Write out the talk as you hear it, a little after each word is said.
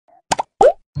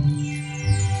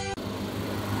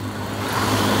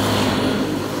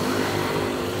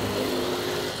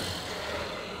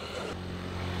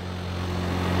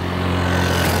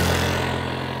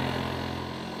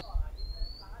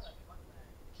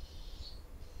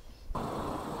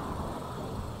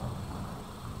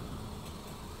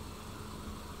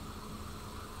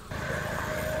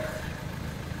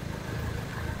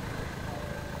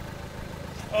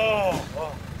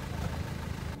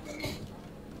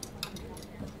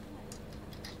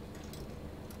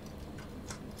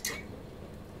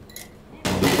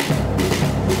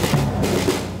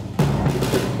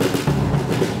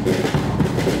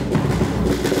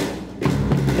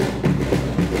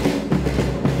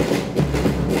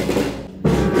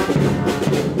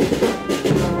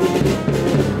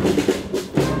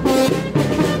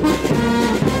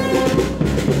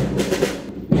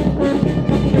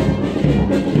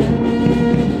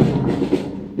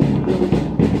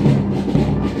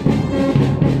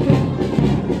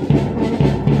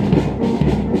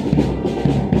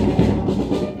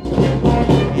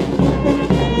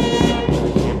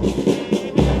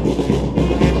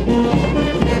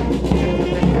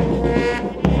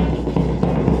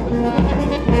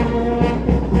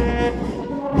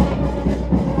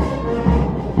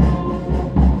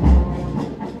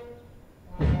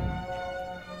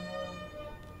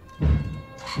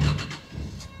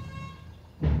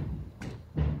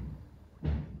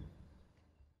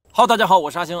好，大家好，我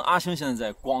是阿星。阿星现在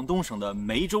在广东省的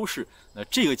梅州市。那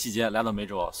这个季节来到梅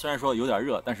州，虽然说有点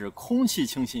热，但是空气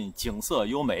清新，景色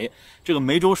优美。这个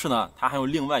梅州市呢，它还有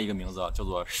另外一个名字，叫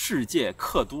做世界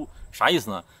客都。啥意思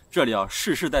呢？这里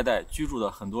世世代代居住的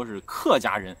很多是客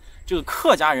家人。这个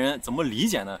客家人怎么理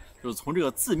解呢？就是从这个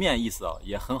字面意思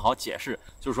也很好解释，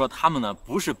就是说他们呢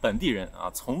不是本地人啊，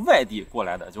从外地过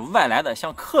来的，就外来的，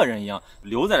像客人一样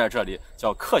留在了这里，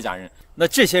叫客家人。那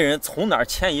这些人从哪儿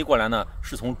迁移过来呢？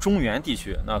是从中原地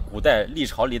区。那古代历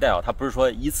朝历代它不是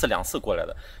说一次两次过来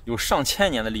的，有上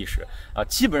千年的历史啊，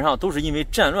基本上都是因为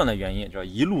战乱的原因，就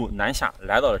一路南下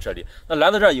来到了这里。那来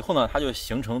到这儿以后呢，他就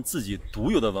形成自己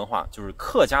独有的文化，就是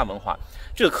客家文化。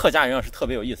这个客家人是特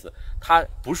别有意思，他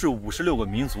不是56个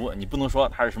民族，你不能说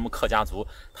他是什么客家族，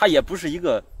他也不是一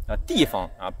个地方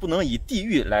啊，不能以地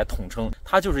域来统称，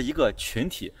它就是一个群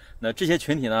体。那这些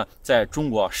群体呢，在中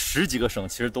国10几个省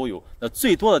其实都有。那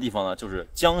最多的地方呢，就是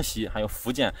江西、还有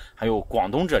福建、还有广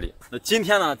东这里。那今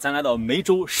天呢，咱来到梅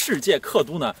州世界客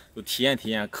都呢，就体验体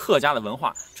验客家的文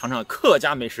化，尝尝客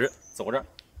家美食。走着。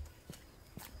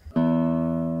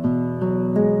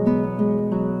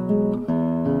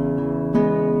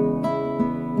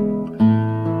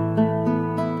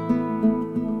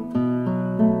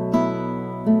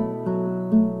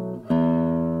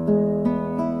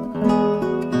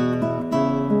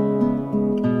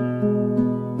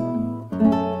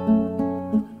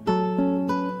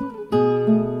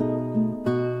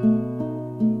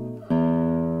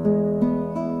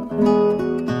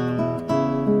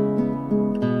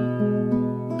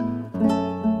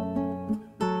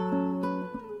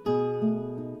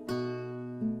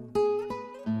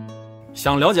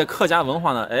想了解客家文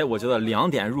化呢，我觉得2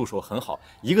点入手很好。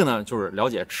一个呢就是了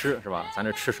解吃，是吧？咱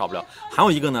这吃少不了。还有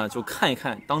一个呢，就看一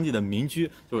看当地的民居，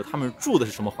就是他们住的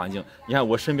是什么环境。你看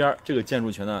我身边这个建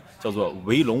筑群呢，叫做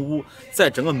围龙屋，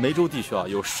在整个梅州地区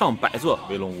有上百座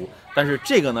围龙屋，但是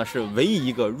这个呢是唯一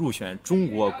一个入选中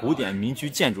国古典民居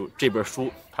建筑这本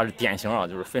书，它是典型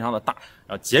就是非常的大，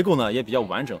然后结构呢也比较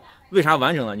完整。为啥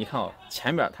完整呢？你看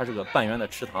前面它是个半圆的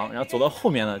池塘，然后走到后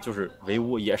面呢就是围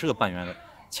屋，也是个半圆的。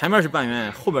前面是半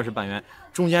圆，后边是半圆，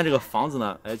中间这个房子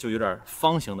呢，就有点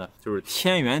方形的，就是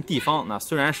天圆地方。那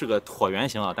虽然是个椭圆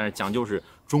形但是讲究是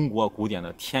中国古典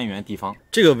的天圆地方。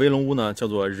这个围龙屋呢，叫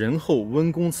做仁厚温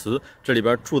公祠，这里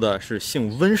边住的是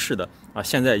姓温氏的啊，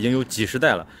现在已经有几十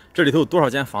代了。这里头有多少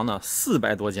间房呢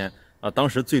？400多间。当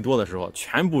时最多的时候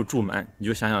全部住满，你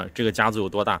就想想这个家族有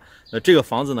多大。那这个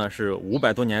房子呢是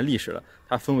500多年历史了，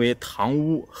它分为堂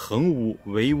屋、横屋、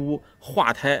围屋、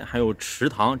化胎还有池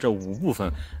塘这5部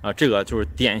分啊，这个就是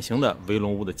典型的围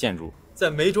龙屋的建筑。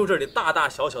在梅州这里，大大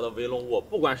小小的围龙屋，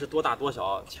不管是多大多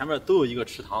小，前面都有一个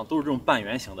池塘，都是这种半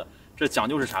圆形的。这讲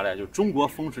究是啥嘞？就中国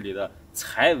风水里的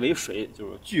财为水，就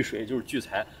是聚水就是聚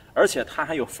财，而且它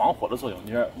还有防火的作用。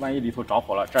你说万一里头着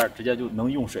火了，这儿直接就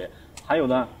能用水。还有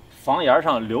呢，房檐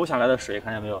上流下来的水，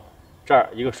看见没有？这儿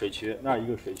一个水渠，那儿一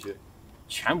个水渠，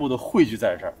全部都汇聚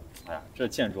在这儿。哎呀，这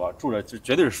建筑住着就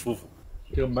绝对是舒服。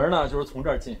这个门呢，就是从这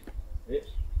儿进。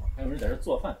还有人在这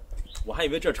做饭，我还以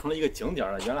为这成了一个景点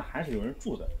了，原来还是有人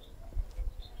住的。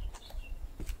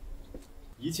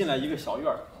一进来一个小院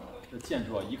儿，这建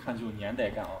筑一看就有年代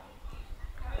感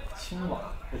青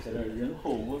瓦，这写着仁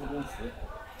厚温公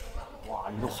祠。哇，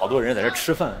里头好多人在这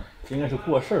吃饭，这应该是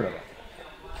过世了吧？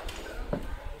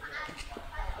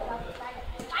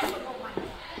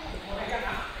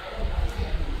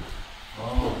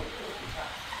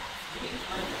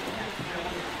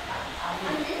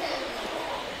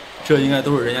这应该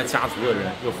都是人家家族的人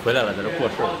又回来了，在这过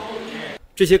世了。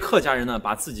这些客家人呢，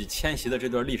把自己迁徙的这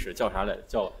段历史叫啥来？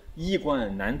叫衣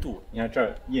冠南渡。你看这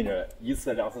儿印着1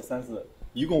次、2次、3次，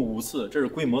一共5次，这是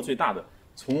规模最大的。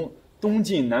从东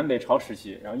晋南北朝时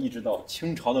期，然后一直到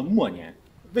清朝的末年。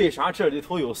为啥这里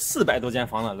头有400多间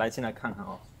房呢？来，进来看看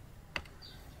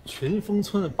群峰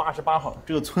村88号，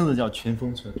这个村子叫群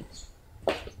峰村。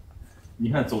你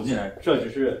看走进来，这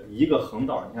只是一个横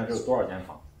道，你看这有多少间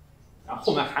房？然后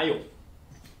后面还有，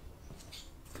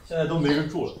现在都没人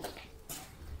住了。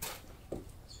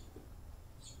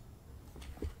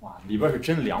哇，里边是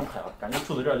真凉快感觉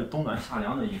住在这儿就冬暖夏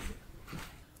凉的意思。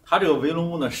它这个围龙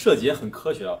屋呢，设计也很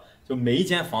科学就每一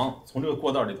间房从这个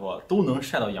过道里头都能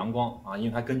晒到阳光因为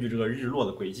它根据这个日落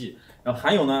的轨迹。然后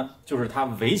还有呢，就是它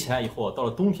围起来以后，到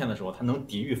了冬天的时候，它能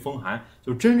抵御风寒，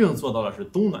就真正做到了是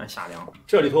冬暖夏凉。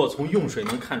这里头从用水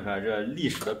能看出来这历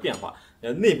史的变化。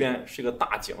那边是个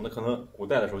大井，那可能古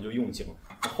代的时候就用井，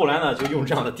后来呢就用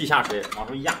这样的地下水往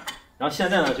上压，然后现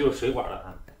在呢就有水管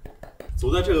了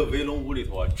走在这个围龙屋里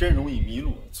头真容易迷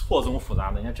路，错综复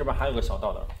杂的。你看这边还有个小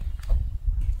道道。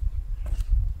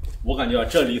我感觉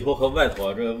这里头和外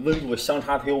头这个温度相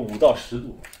差得有5到10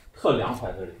度，特凉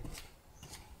快这里，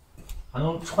还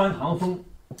能穿堂风。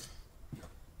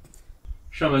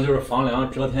上面就是房梁，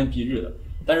遮天蔽日的。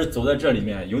但是走在这里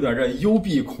面有点这幽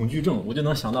闭恐惧症，我就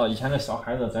能想到以前这小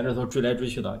孩子在这头追来追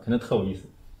去的，肯定特有意思，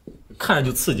看着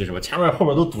就刺激是吧？前面后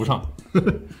面都堵上。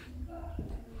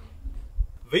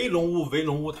围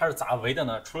龙屋它是咋围的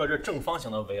呢？除了这正方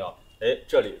形的围啊，哎，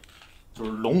这里就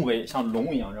是龙围，像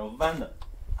龙一样这弯的。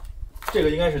这个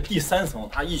应该是第3层，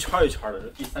它一圈一圈的，这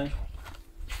第3圈。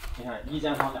你看1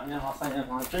间房、2间房、3间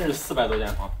房，真是400多间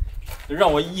房，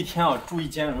让我一天啊住1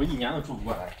间，我1年都住不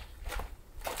过来。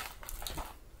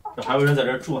这还有人在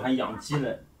这住，还养鸡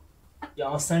嘞，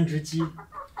养了3只鸡。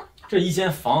这一间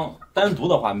房单独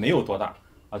的话没有多大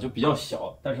啊，就比较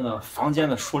小，但是呢，房间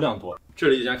的数量多。这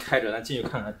里一间开着，咱进去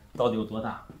看看到底有多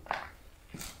大。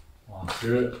哇，其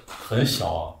实很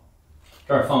小啊。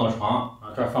这儿放个床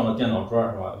啊，这儿放个电脑桌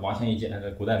是吧？往前一接，这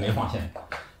古代没网线。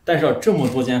但是这么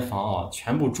多间房啊，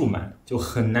全部住满，就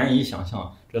很难以想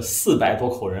象，这400多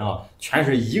口人啊，全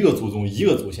是一个祖宗一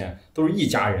个祖先，都是一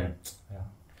家人。哎呀，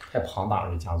太庞大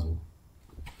了这家族。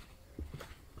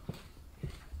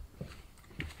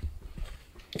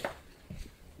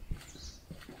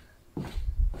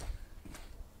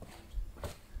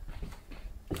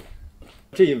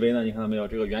这一围呢，你看到没有？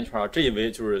这个圆圈啊，这一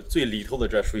围就是最里头的，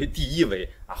这属于第1围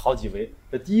啊，好几围。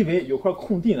这第1围有块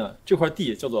空地呢，这块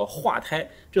地叫做画胎。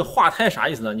这画胎啥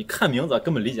意思呢？你看名字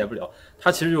根本理解不了，它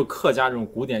其实就是客家这种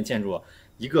古典建筑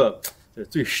一个就是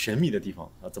最神秘的地方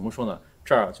啊。怎么说呢？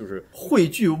这儿就是汇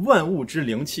聚万物之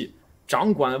灵气，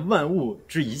掌管万物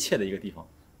之一切的一个地方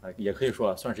啊，也可以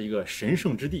说算是一个神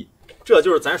圣之地。这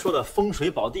就是咱说的风水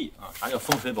宝地啊！啥叫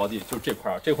风水宝地？就是这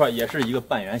块啊，这块也是一个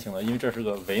半圆形的，因为这是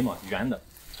个围嘛，圆的。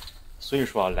所以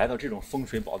说啊，来到这种风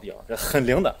水宝地啊，这很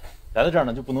灵的。来到这儿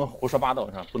呢，就不能胡说八道，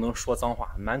是吧？不能说脏话，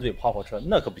满嘴跑火车，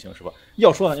那可不行，是吧？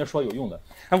要说咱就说有用的。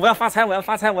我要发财，我要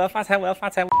发财，我要发财，我要发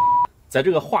财。在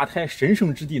这个化胎神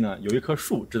圣之地呢，有一棵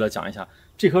树值得讲一下。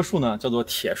这棵树呢叫做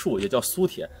铁树，也叫苏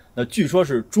铁。那据说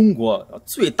是中国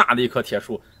最大的一棵铁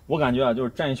树。我感觉啊，就是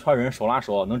站一圈人手拉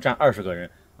手能站20个人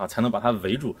啊，才能把它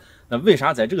围住。那为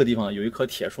啥在这个地方有一棵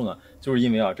铁树呢？就是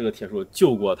因为啊，这个铁树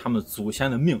救过他们祖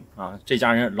先的命啊，这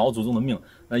家人老祖宗的命。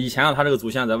那以前啊，他这个祖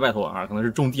先在外头啊，可能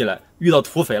是种地了，遇到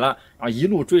土匪了，然后一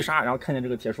路追杀，然后看见这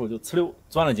个铁树就呲溜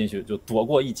钻了进去，就躲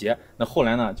过一劫。那后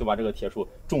来呢，就把这个铁树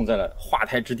种在了化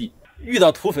胎之地。遇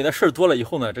到土匪的事多了以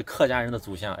后呢，这客家人的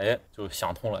祖先哎就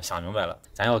想通了，想明白了，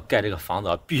咱要盖这个房子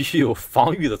啊，必须有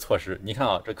防御的措施。你看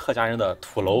啊，这客家人的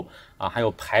土楼啊，还有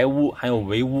排屋，还有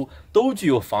围屋，都具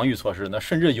有防御措施。那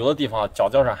甚至有的地方角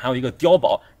角上还有一个碉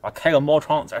堡，啊，开个猫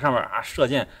窗在上面啊射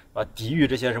箭，啊，抵御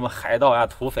这些什么海盗啊、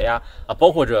土匪啊，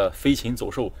包括这飞禽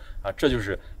走兽啊，这就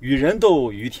是与人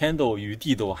斗、与天斗、与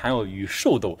地斗，还有与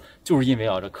兽斗。就是因为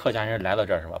啊，这客家人来到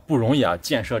这儿是吧，不容易啊，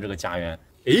建设这个家园。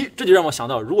诶，这就让我想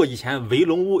到，如果以前围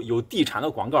龙屋有地产的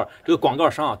广告，这个广告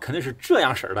商啊肯定是这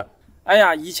样式儿的。哎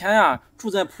呀，以前呀住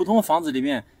在普通房子里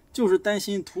面，就是担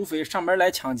心土匪上门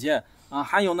来抢劫啊，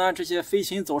还有呢这些飞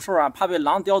禽走兽啊，怕被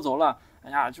狼叼走了。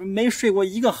哎呀，就没睡过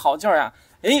一个好觉呀。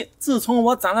哎，自从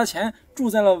我攒了钱，住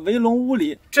在了围龙屋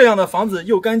里，这样的房子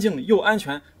又干净又安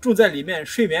全，住在里面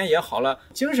睡眠也好了，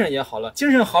精神也好了。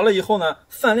精神好了以后呢，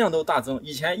饭量都大增，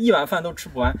以前1碗饭都吃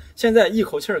不完，现在一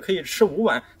口气可以吃5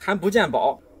碗，还不见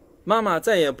饱。妈妈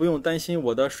再也不用担心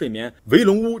我的睡眠，围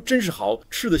龙屋真是好，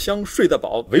吃得香，睡得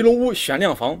饱。围龙屋选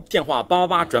靓房，电话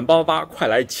888转888，快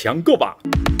来抢购吧！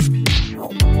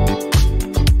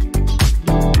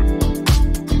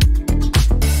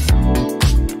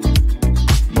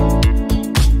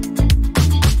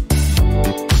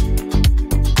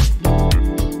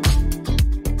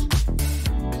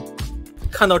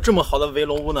看到这么好的围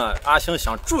龙屋呢，阿星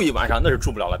想住一晚上那是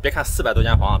住不了了。别看400多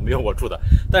间房没有我住的，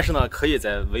但是呢，可以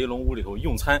在围龙屋里头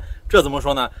用餐。这怎么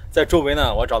说呢？在周围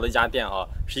呢，我找的一家店啊，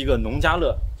是一个农家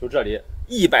乐，就这里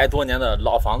100多年的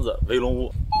老房子围龙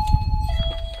屋。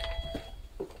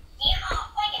你好，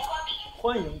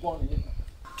欢迎光临。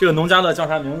这个农家乐叫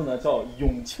啥名字呢？叫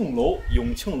永庆楼，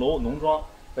永庆楼农庄。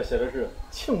这写的是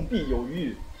庆必有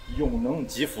余，永能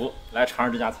吉福。来尝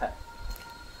尝这家菜，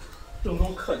正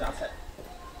宗客家菜。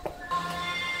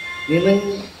你们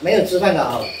没有吃饭的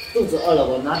啊？肚子饿了，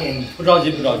我拿点。不着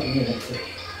急，不着急。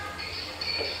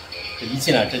这一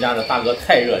进来，这家的大哥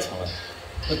太热情了。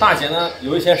这大姐呢，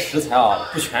有一些食材啊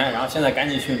不全，然后现在赶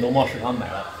紧去农贸市场买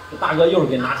了。这大哥又是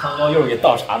给拿香蕉，又是给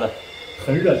倒茶的，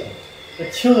很热情。这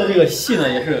听的这个戏呢，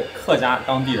也是客家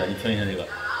当地的，你听一听这个，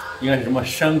应该是什么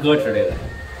山歌之类的，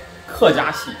客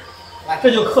家戏。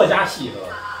这就客家戏是吧？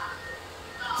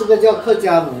这个叫客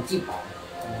家舞伎版。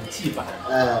舞伎版。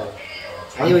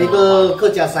还有一个客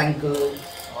家山歌。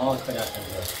哦，客家菜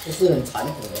这是很传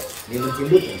统的，你们听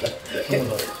不懂的。听不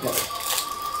懂。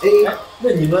哎，那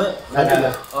你们来，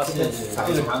啊，谢谢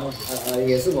这个啥东西？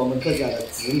也是我们客家的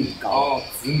紫米糕。哦，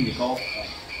紫米糕。哦，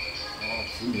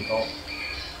紫米糕。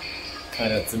看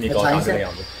这紫米糕长这个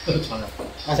样子，尝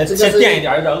尝。先垫一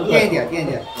点，有点饿。垫一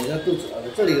点，你的肚子饿。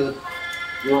这里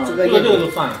有这个就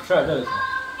算了，吃点这个行。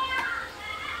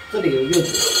这里有柚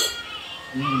子。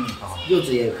好，柚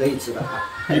子也可以吃的啊。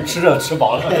你吃着吃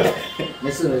饱了。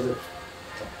没事。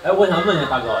哎，我想问一下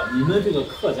大哥，你们这个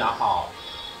客家话，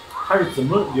它是怎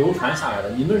么流传下来的？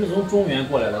你们是从中原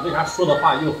过来的，为啥说的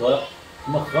话又和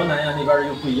什么河南呀那边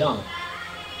又不一样呢？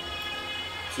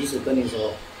其实跟你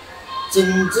说，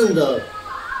真正的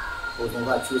普通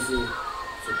话就是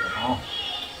这个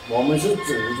我们是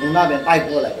祖宗那边带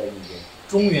过来的语言，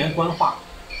中原官话，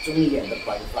中原的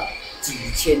官话几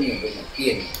千年都没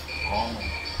变了。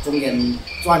中原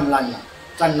战乱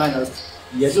了，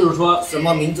也就是说什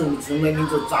么民族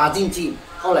扎进去，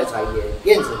后来才也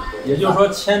变成。也就是说，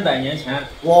千百年前，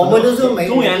我们都是没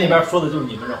中原那边说的就是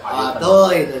你们这话啊，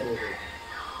对，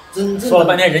真正说了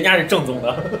半天，人家是正宗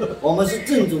的，我们是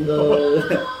正宗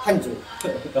的汉族。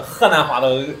河南话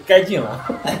都该进了。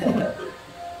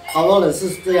好多人是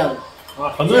这样啊，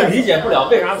很多人理解不了，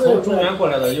为啥从中原过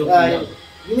来的又不一样？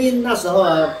因为那时候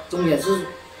啊，中原是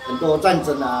很多战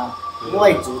争啊，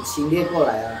外族侵略过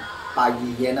来啊，把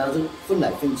语言啊就分来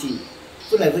分去，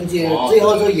最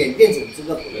后就演变成这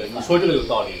个。你说这个有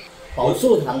道理。宝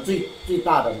树堂最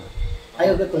大的嘛，还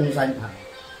有个东山堂，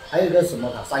还有个什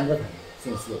么堂，3个堂，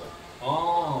姓谢的。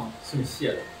哦，姓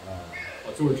谢的。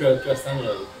就是这3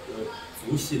个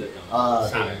族系的这样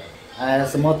下来的。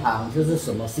什么堂就是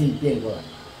什么姓变过来。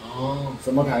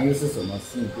什么堂又是什么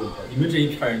姓变过来。你们这一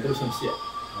片人都姓谢。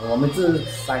我们这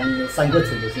三个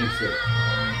村都姓谢。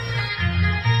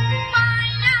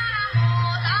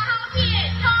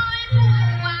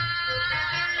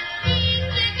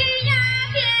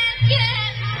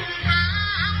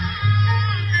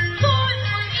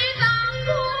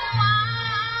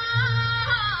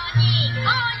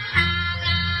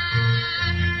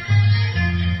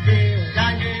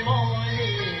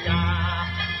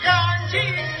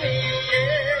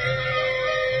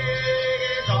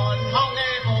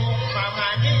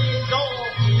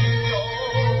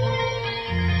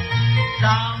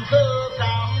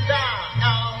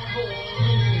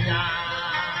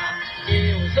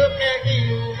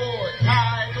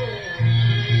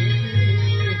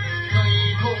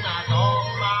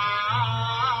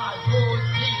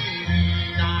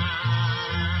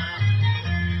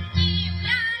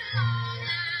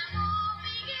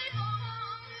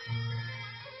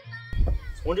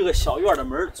从这个小院的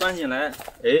门钻进来，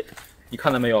哎，你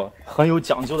看到没有？很有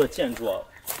讲究的建筑，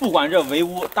不管这围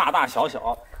屋大大小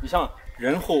小，你像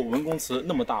仁厚文公祠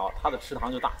那么大它的池塘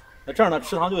就大；那这儿呢，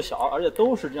池塘就小，而且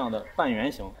都是这样的半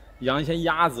圆形，养一些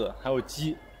鸭子还有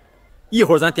鸡。一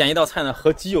会儿咱点一道菜呢，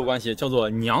和鸡有关系，叫做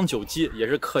Niangjiu鸡，也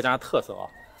是客家特色啊。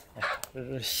哎，这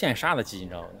是现杀的鸡，你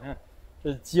知道吗？你看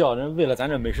这鸡啊，人为了咱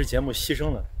这美食节目牺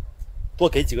牲了，多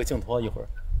给几个镜头一会儿。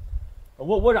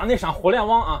我让你上互联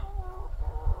网啊。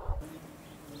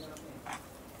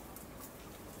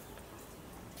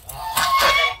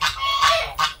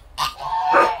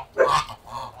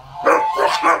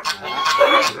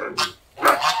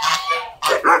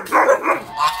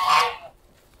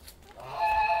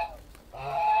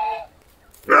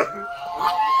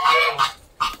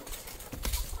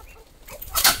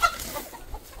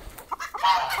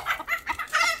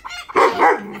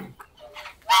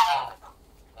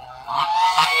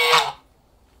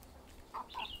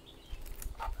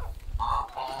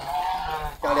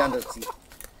漂亮的鸡。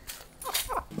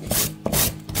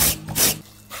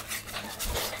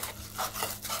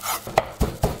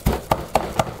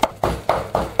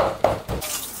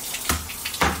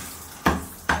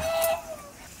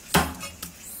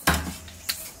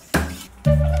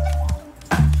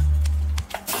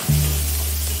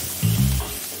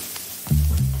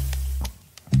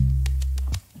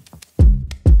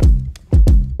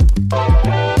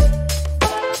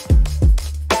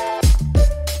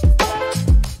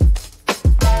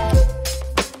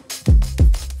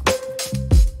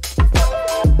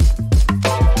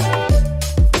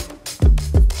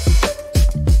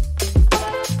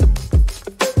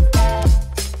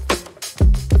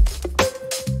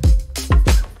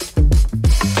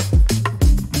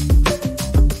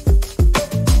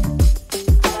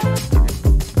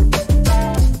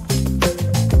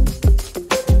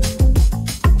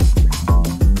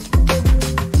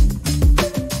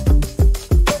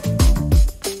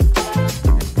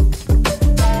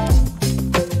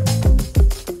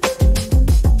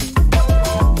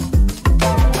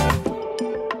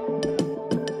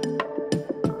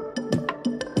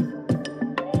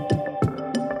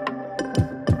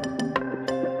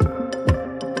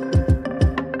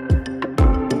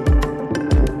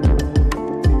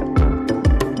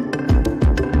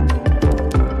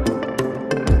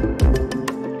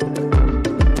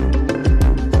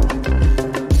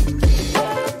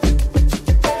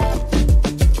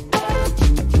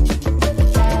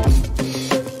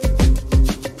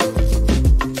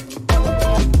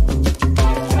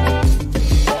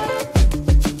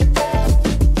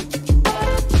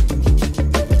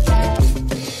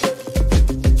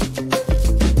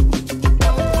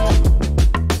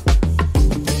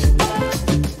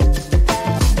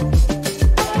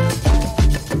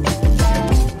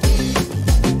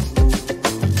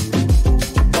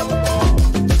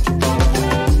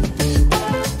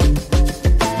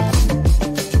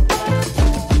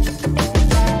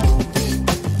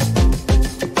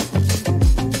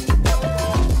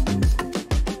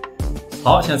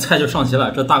好，现在菜就上齐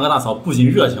了。这大哥大嫂不仅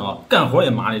热情啊，干活也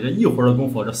麻利。这一会儿的功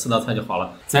夫，这4道菜就好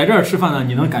了。在这儿吃饭呢，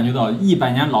你能感觉到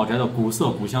100年老宅的古色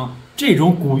古香。这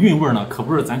种古韵味呢，可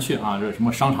不是咱去啊这什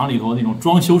么商场里头那种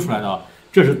装修出来的，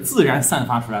这是自然散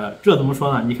发出来的。这怎么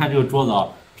说呢？你看这个桌子啊，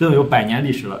真的有100年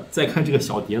历史了。再看这个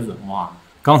小碟子，哇！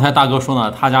刚才大哥说呢，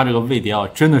他家这个味碟啊，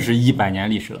真的是100年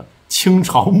历史了，清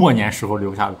朝末年时候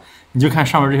留下的。你就看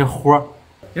上面这些豁儿，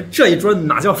这一桌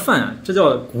哪叫饭啊？这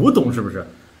叫古董是不是？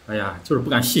哎呀，就是不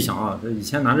敢细想啊！这以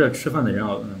前拿着吃饭的人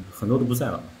啊，很多都不在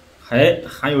了。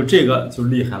还有这个就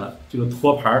厉害了，这个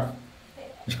托盘儿，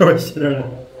这边写着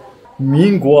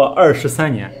民国23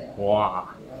年，哇，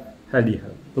太厉害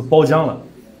了，都包浆了。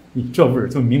你这味儿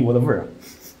就民国的味儿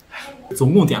啊！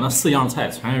总共点了4样菜，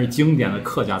全是经典的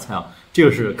客家菜啊。这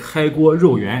个是开锅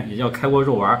肉圆，也叫开锅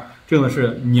肉丸；这个呢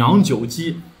是娘酒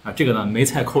鸡啊，这个呢梅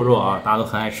菜扣肉啊，大家都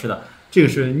很爱吃的。这个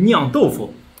是酿豆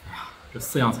腐。这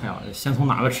4样菜啊，先从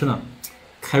哪个吃呢？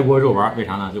开锅肉丸，为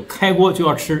啥呢？就开锅就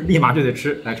要吃，立马就得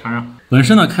吃，来尝尝。本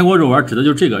身呢，开锅肉丸指的就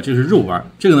是这个，这是肉丸，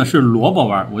这个呢是萝卜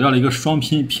丸，我要了一个双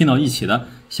拼拼到一起的。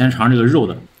先尝这个肉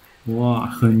的，哇，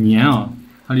很黏啊，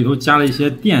它里头加了一些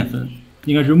淀粉，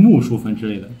应该是木薯粉之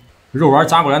类的。肉丸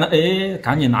夹过来呢，哎，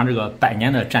赶紧拿这个100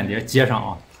年的蘸碟接上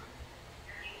啊。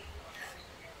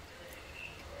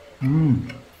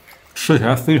吃起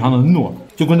来非常的糯，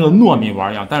就跟这个糯米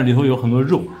丸一样，但是里头有很多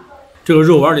肉。这个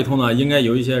肉丸里头呢，应该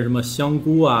有一些什么香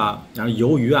菇啊，然后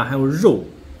鱿鱼啊，还有肉，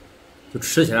就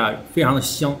吃起来非常的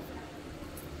香。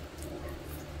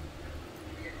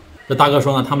这大哥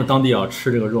说呢，他们当地啊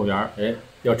吃这个肉圆，哎，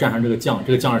要蘸上这个酱，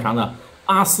这个酱是啥呢？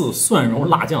阿四蒜蓉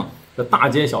辣酱，这大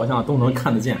街小巷都能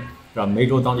看得见，是吧？梅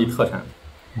州当地特产。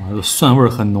哇，这蒜味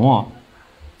很浓啊！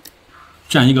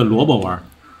蘸一个萝卜丸，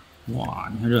哇，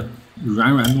你看这软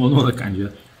软糯糯的感觉。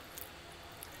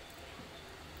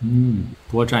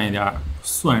多蘸一点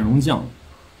蒜蓉酱。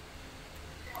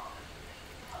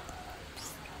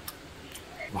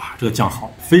哇，这个酱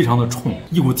好，非常的冲，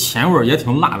一股甜味儿也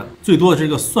挺辣的，最多的是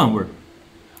这个蒜味儿。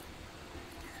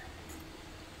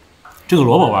这个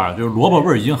萝卜丸就是萝卜味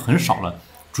儿已经很少了，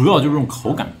主要就是这种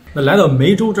口感。那来到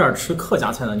梅州这儿吃客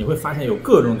家菜呢，你会发现有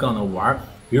各种各样的丸儿，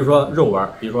比如说肉丸，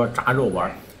比如说炸肉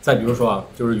丸，再比如说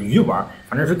就是鱼丸，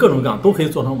反正是各种各样都可以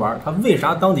做成丸。它为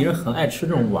啥当地人很爱吃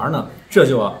这种丸呢？这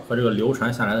就和这个流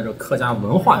传下来的这个客家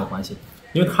文化有关系。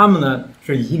因为他们呢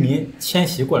是移民迁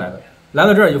徙过来的，来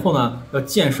到这儿以后呢，要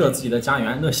建设自己的家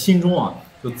园，那心中啊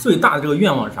就最大的这个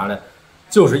愿望是啥呢？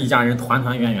就是一家人团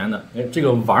团圆圆的。哎，这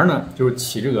个丸呢就是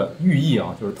起这个寓意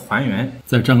啊，就是团圆。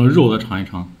再蘸个肉的尝一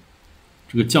尝，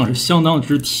这个酱是相当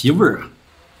之提味啊。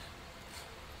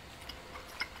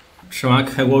吃完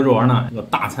开锅肉丸呢，这个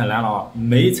大菜来了啊，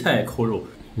梅菜扣肉。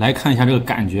来看一下这个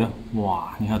感觉，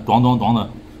哇，你看咣咣咣的，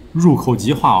入口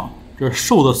即化啊！这是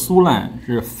瘦的酥烂，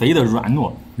是肥的软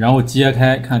糯。然后揭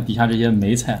开看底下这些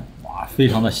梅菜，哇，非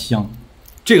常的香。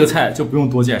这个菜就不用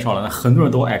多介绍了，那很多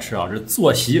人都爱吃啊，这是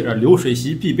坐席、流水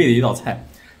席必备的一道菜。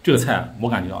这个菜我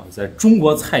感觉啊，在中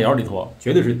国菜肴里头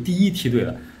绝对是第一梯队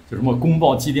的，就什么宫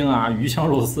爆鸡丁啊、鱼香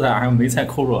肉丝啊，还有梅菜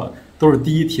扣肉啊，都是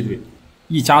第一梯队，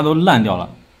一家都烂掉了。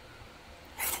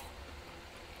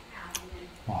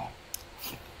哇，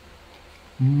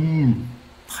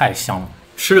太香了！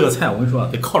吃这个菜我跟你说，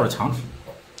得靠着墙吃，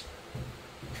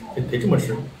得这么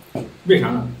吃，为啥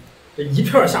呢？这一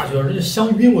片下去，这就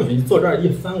香晕过去，你坐这儿一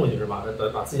翻过去是吧？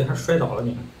把自己还摔倒了，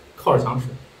你看，靠着墙吃。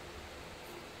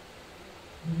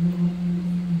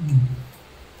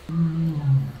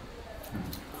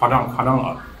夸张了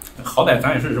啊！好歹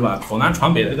咱也是吧，走南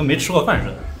闯北的，跟没吃过饭似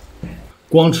的。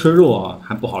光吃肉啊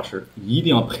还不好吃，一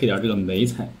定要配点这个梅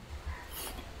菜。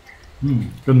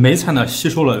这梅菜呢吸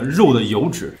收了肉的油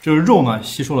脂，这个肉呢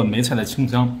吸收了梅菜的清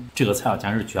香，这个菜啊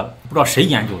简直是绝了！不知道谁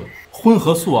研究的，荤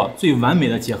和素啊最完美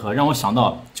的结合，让我想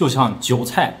到就像韭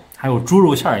菜还有猪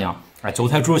肉馅一样啊，韭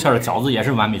菜猪肉馅的饺子也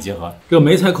是完美结合。这个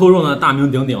梅菜扣肉呢大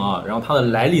名鼎鼎啊，然后它的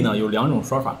来历呢有2种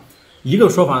说法，一个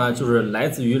说法呢就是来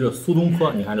自于这苏东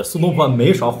坡，你看这苏东坡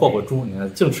没少霍霍猪，你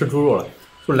看净吃猪肉了，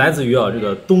就来自于啊这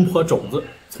个东坡肘子，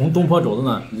从东坡肘子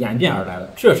呢演变而来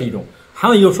的，这是一种。还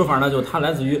有一个说法呢，就是它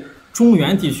来自于中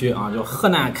原地区啊，就河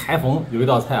南开封有一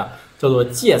道菜啊，叫做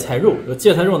芥菜肉。这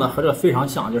芥菜肉呢和这非常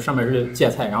像，就上面是芥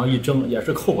菜，然后一蒸也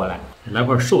是扣过来。来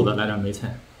块瘦的，来点梅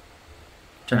菜，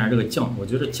蘸点这个酱，我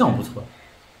觉得酱不错。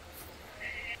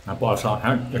啊，不好吃啊，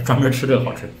还是专门吃这个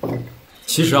好吃。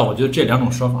其实啊，我觉得这2种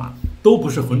说法都不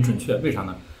是很准确，为啥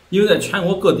呢？因为在全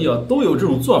国各地啊都有这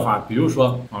种做法，比如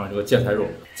说啊这个芥菜肉，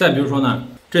再比如说呢。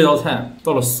这道菜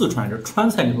到了四川，这川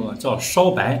菜里头呢叫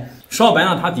烧白。烧白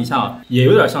呢，它底下啊也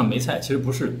有点像梅菜，其实不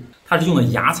是，它是用的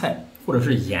芽菜或者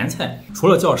是盐菜。除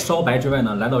了叫烧白之外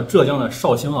呢，来到浙江的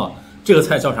绍兴啊，这个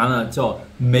菜叫啥呢？叫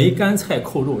梅干菜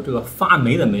扣肉。这个发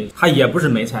霉的霉，它也不是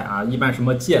梅菜啊，一般什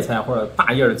么芥菜或者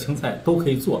大叶的青菜都可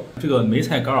以做。这个梅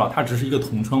菜干啊，它只是一个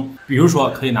统称。比如说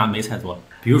可以拿梅菜做，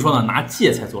比如说呢拿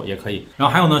芥菜做也可以。然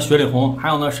后还有呢雪里红，还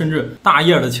有呢甚至大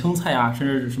叶的青菜啊，甚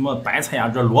至什么白菜啊，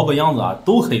这萝卜秧子啊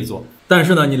都可以做。但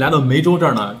是呢，你来到梅州这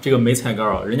儿呢，这个梅菜干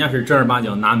啊，人家是正儿八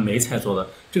经拿梅菜做的。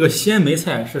这个鲜梅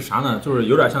菜是啥呢？就是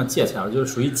有点像芥菜啊，就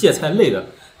是属于芥菜类的。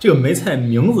这个梅菜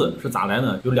名字是咋来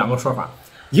呢？有2个说法，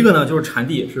一个呢就是产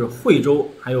地是惠州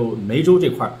还有梅州这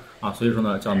块啊，所以说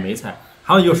呢叫梅菜。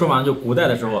还有一个说法呢，就古代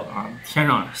的时候啊，天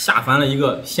上下凡了一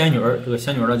个仙女儿，这个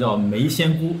仙女儿呢叫梅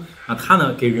仙姑啊，她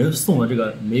呢给人送了这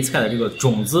个梅菜的这个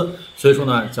种子，所以说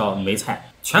呢叫梅菜。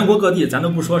全国各地咱都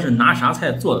不说是拿啥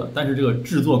菜做的，但是这个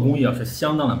制作工艺啊是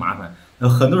相当的麻烦。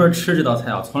很多人吃这道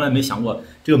菜啊，从来没想过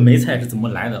这个梅菜是怎么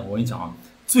来的。我跟你讲啊，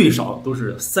最少都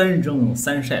是3蒸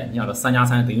3晒，你想这3加3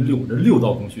等于6，这6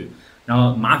道工序。然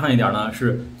后麻烦一点呢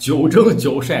是9蒸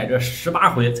9晒，这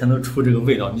18回才能出这个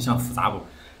味道，你想复杂不？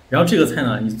然后这个菜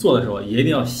呢，你做的时候也一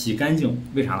定要洗干净，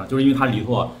为啥呢？就是因为它里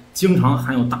头啊经常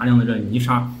含有大量的这泥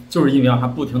沙，就是因为它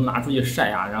不停地拿出去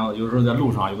晒啊，然后有时候在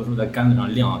路上，有的时候在杆子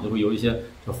上晾，就会有一些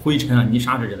灰尘啊、泥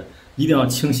沙之类的，一定要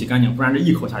清洗干净，不然这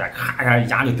一口下去，咔一下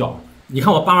牙就掉了。你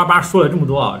看我叭说了这么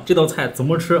多啊，这道菜怎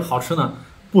么吃好吃呢？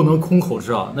不能空口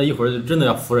吃啊，那一会儿就真的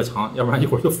要扶着墙，要不然一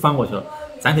会儿就翻过去了。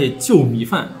咱得就米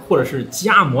饭或者是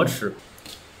夹馍吃。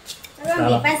这个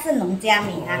米饭是农家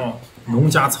米啊，农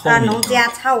家糙米。农家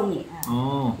糙米啊，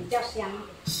哦，比较香。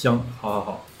香，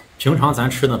好。平常咱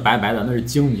吃的白白的那是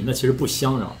精米，那其实不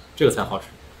香，知道吗？这个才好吃。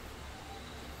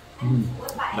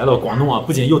来到广东啊，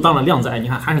不仅又当了靓仔，你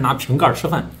看还是拿瓶盖吃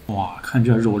饭。哇，看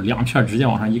这肉2片直接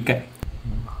往上一盖。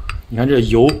你看这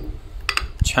油，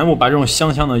全部把这种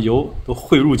香的油都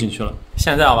汇入进去了。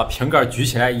现在啊，把瓶盖举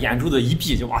起来，眼珠子一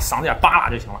闭，就往嗓子眼扒拉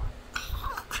就行了。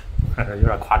看这有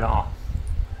点夸张啊。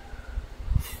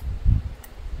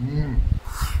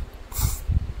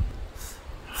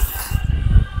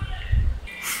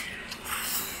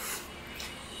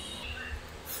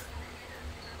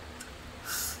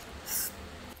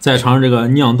再尝尝这个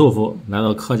酿豆腐，来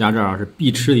到客家这儿是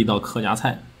必吃的一道客家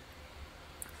菜。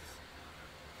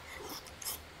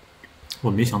我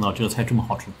没想到这个菜这么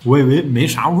好吃，我以为没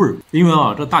啥味儿，因为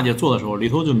啊，这大姐做的时候里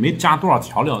头就没加多少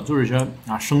调料，就是一些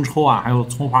生抽啊，还有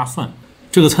葱花蒜。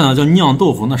这个菜呢叫酿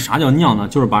豆腐，那啥叫酿呢？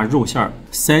就是把肉馅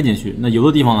塞进去。那有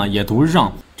的地方呢也读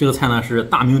让。这个菜呢是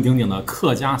大名鼎鼎的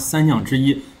客家3酿之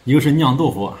一，一个是酿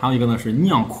豆腐，还有一个呢是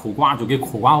酿苦瓜，就给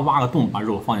苦瓜挖个洞，把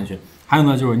肉放进去。还有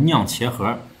呢就是酿茄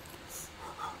盒。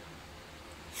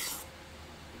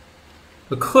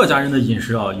客家人的饮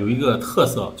食啊，有一个特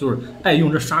色，就是爱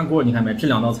用这砂锅。你看没？这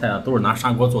2道菜啊，都是拿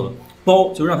砂锅做的，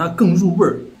煲就让它更入味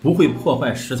儿，不会破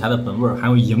坏食材的本味儿，还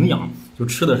有营养，就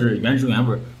吃的是原汁原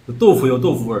味儿。豆腐有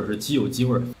豆腐味儿，是鸡有鸡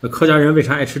味儿。客家人为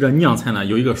啥爱吃这酿菜呢？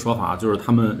有一个说法，就是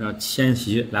他们迁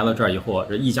徙来到这儿以后，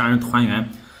这一家人团圆。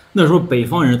那时候北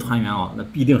方人团圆啊，那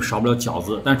必定少不了饺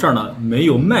子，但这儿呢没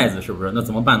有麦子，是不是？那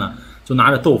怎么办呢？就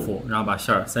拿着豆腐，然后把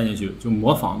馅儿塞进去，就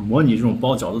模拟这种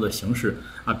包饺子的形式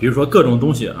啊。比如说各种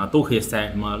东西啊都可以塞，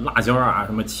什么辣椒啊，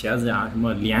什么茄子呀，什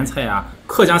么莲菜啊。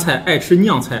客家菜爱吃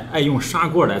酿菜，爱用砂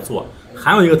锅来做。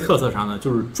还有一个特色啥呢？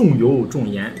就是重油重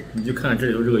盐。你就看看这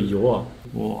里头这个油啊，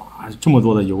哇，这么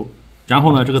多的油。然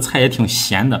后呢，这个菜也挺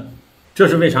咸的。这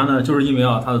是为啥呢？就是因为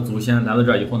啊，他的祖先来到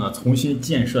这儿以后呢，重新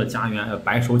建设家园，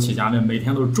白手起家，那每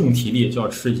天都是重体力，就要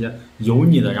吃一些油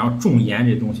腻的，然后重盐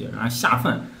这东西，然后下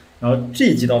饭。然后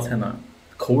这几道菜呢，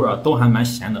口味啊都还蛮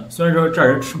咸的。虽然说这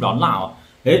儿人吃不了辣啊，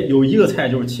有一个菜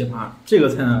就是奇葩，这个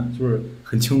菜呢就是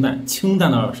很清淡，清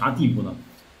淡到啥地步呢？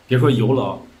别说油了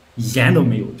啊，盐都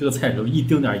没有，这个菜里头一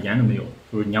丁点盐都没有，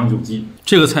就是酿酒鸡。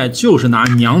这个菜就是拿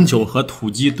酿酒和土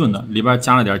鸡炖的，里边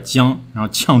加了点姜，然后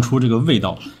呛出这个味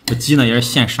道。这鸡呢也是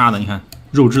现杀的，你看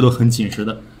肉质都很紧实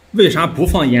的。为啥不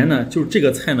放盐呢？就是这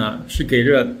个菜呢是给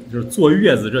就是坐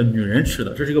月子这女人吃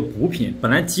的，这是一个补品。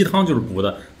本来鸡汤就是补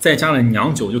的，再加了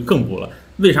酿酒就更补了。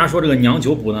为啥说这个酿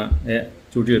酒补呢？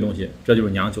就是这个东西，这就是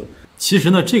酿酒。其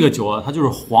实呢，这个酒啊，它就是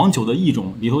黄酒的一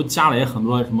种，里头加了也很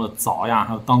多什么枣呀，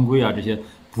还有当归啊这些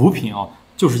补品啊，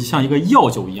就是像一个药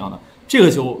酒一样的。这个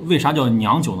酒为啥叫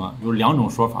酿酒呢？有2种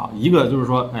说法，一个就是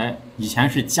说，以前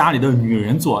是家里的女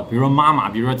人做，比如说妈妈，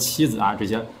比如说妻子啊这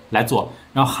些来做，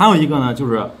然后还有一个呢，就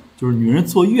是女人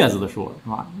坐月子的时候，是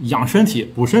吧？养身体、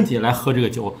补身体来喝这个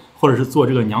酒，或者是做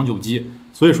这个酿酒鸡。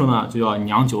所以说呢，就叫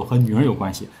酿酒和女人有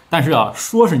关系。但是啊，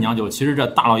说是酿酒，其实这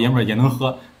大老爷们儿也能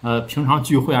喝。平常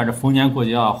聚会啊，这逢年过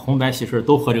节啊，红白喜事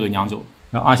都喝这个酿酒。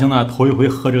然后阿星呢，头一回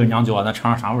喝这个酿酒啊，咱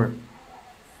尝尝啥味儿？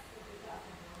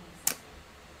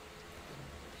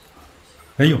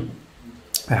哎呦，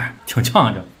哎呀，挺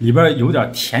呛的，里边有点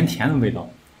甜甜的味道，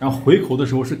然后回口的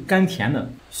时候是甘甜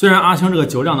的。虽然阿星这个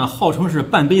酒量呢号称是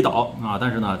半杯倒啊，但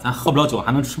是呢咱喝不了酒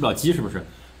还能吃不了鸡，是不是？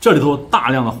这里头大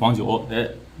量的黄酒，哎，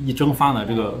一蒸发呢，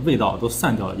这个味道都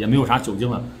散掉了，也没有啥酒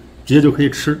精了，直接就可以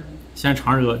吃。先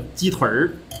尝这个鸡腿儿，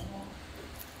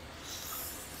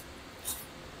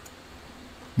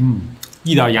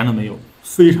一点盐都没有，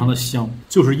非常的香，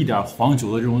就是一点黄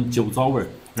酒的这种酒糟味儿，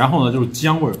然后呢就是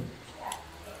姜味儿。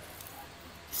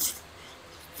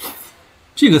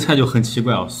这个菜就很奇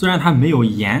怪啊，虽然它没有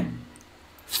盐，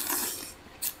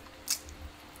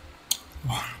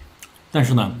哇，但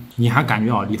是呢，你还感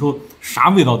觉啊里头啥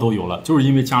味道都有了，就是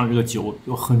因为加了这个酒，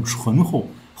就很醇厚，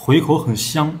回口很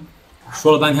香。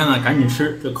说了半天呢，赶紧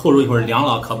吃，这扣肉一会儿凉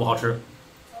了可不好吃。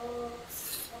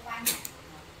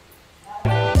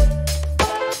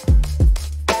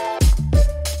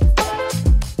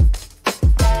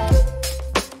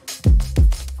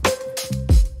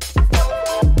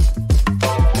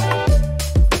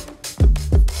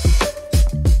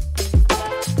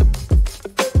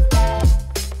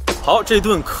好，这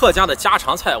顿客家的家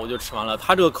常菜我就吃完了。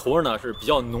它这个口味呢是比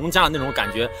较农家的那种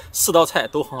感觉，4道菜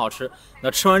都很好吃。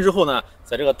那吃完之后呢，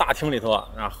在这个大厅里头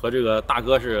啊，和这个大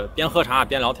哥是边喝茶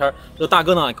边聊天。这个大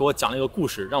哥呢给我讲了一个故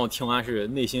事，让我听完是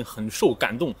内心很受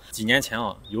感动。几年前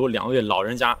啊，有2位老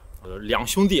人家，2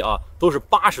兄弟啊，都是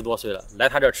80多岁了，来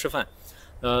他这儿吃饭。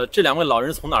这2位老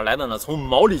人从哪儿来的呢？从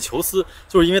毛里求斯，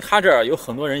就是因为他这儿有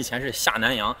很多人以前是下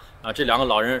南洋啊，这2个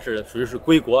老人是属于是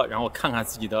归国，然后看看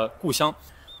自己的故乡。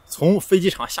从飞机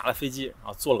场下了飞机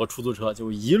啊，坐了个出租车，就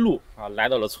一路来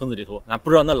到了村子里头。不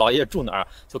知道那老爷住哪儿，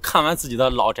就看完自己的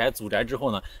老宅祖宅之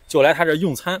后呢，就来他这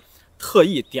用餐，特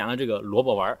意点了这个萝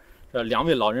卜丸。这2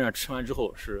位老人吃完之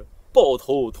后是抱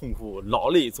头痛哭，老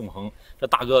泪纵横。这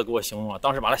大哥给我形容了，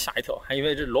当时把他吓一跳，还以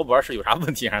为这萝卜丸是有啥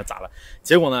问题还是咋了。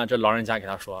结果呢，这老人家给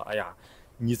他说：“哎呀，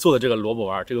你做的这个萝卜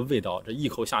丸，这个味道，这一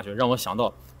口下去让我想到，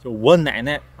就是我奶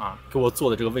奶啊给我做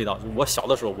的这个味道，就我小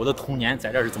的时候，我的童年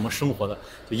在这儿是怎么生活的，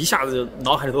就一下子就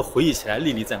脑海里头回忆起来，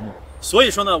历历在目。所以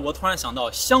说呢，我突然想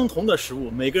到，相同的食物，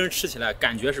每个人吃起来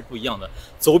感觉是不一样的。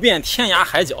走遍天涯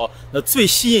海角，那最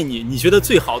吸引你，你觉得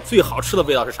最好吃的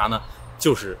味道是啥呢？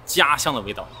就是家乡的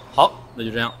味道。好，那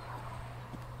就这样。